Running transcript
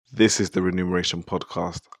This is the Remuneration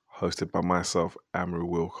Podcast, hosted by myself, Amru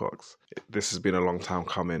Wilcox. This has been a long time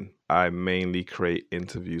coming. I mainly create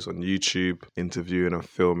interviews on YouTube, interviewing and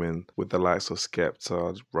filming with the likes of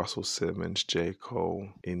Skepta, Russell Simmons, J. Cole,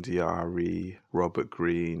 India.Arie, Robert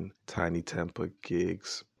Greene, Tiny Temper,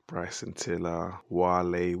 Giggs, Bryson Tiller,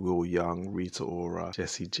 Wale, Will Young, Rita Ora,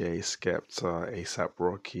 Jessie J, Skepta, ASAP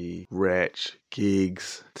Rocky, Wretch,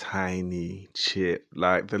 Giggs, Tiny, Chip.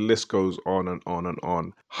 Like the list goes on and on and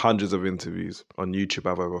on. Hundreds of interviews. On YouTube, I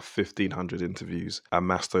have over 1,500 interviews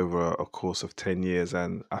amassed over a course of 10 years.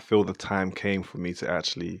 And I feel the time came for me to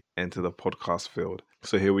actually enter the podcast field.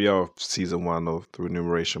 So here we are, season 1 of the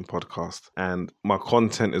Remuneration Podcast. And my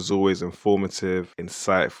content is always informative,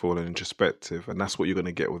 insightful, and introspective. And that's what you're going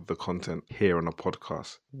to get with the content here on the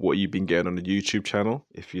podcast. What you've been getting on the YouTube channel,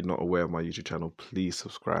 if you're not aware of my YouTube channel, please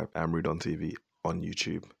subscribe. Amrudon TV on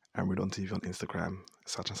YouTube, Amrudon TV on Instagram,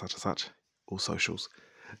 such and such and such, all socials.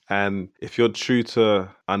 And if you're true to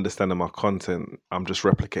understanding my content, I'm just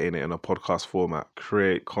replicating it in a podcast format.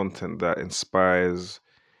 Create content that inspires,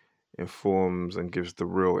 informs, and gives the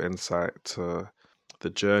real insight to the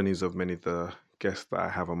journeys of many of the guests that I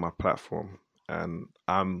have on my platform. And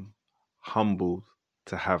I'm humbled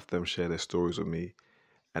to have them share their stories with me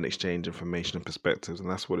and exchange information and perspectives. And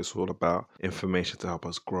that's what it's all about. Information to help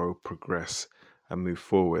us grow, progress, and move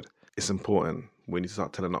forward. It's important. We need to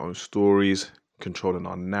start telling our own stories, controlling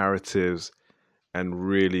our narratives, and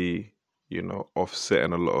really,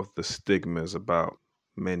 offsetting a lot of the stigmas about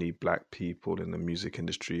many Black people in the music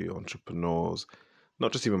industry, entrepreneurs,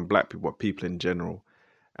 not just even Black people, but people in general.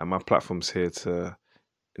 And my platform's here to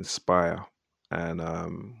inspire. And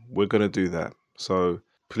we're going to do that. So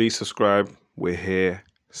please subscribe. We're here.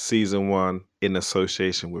 Season 1 in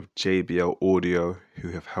association with JBL Audio,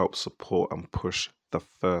 who have helped support and push the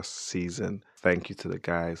first season. Thank you to the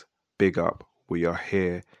guys. Big up. We are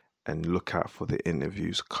here, and look out for the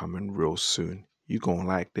interviews coming real soon. You gonna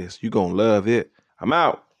like this. You gonna love it. I'm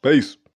out. Peace.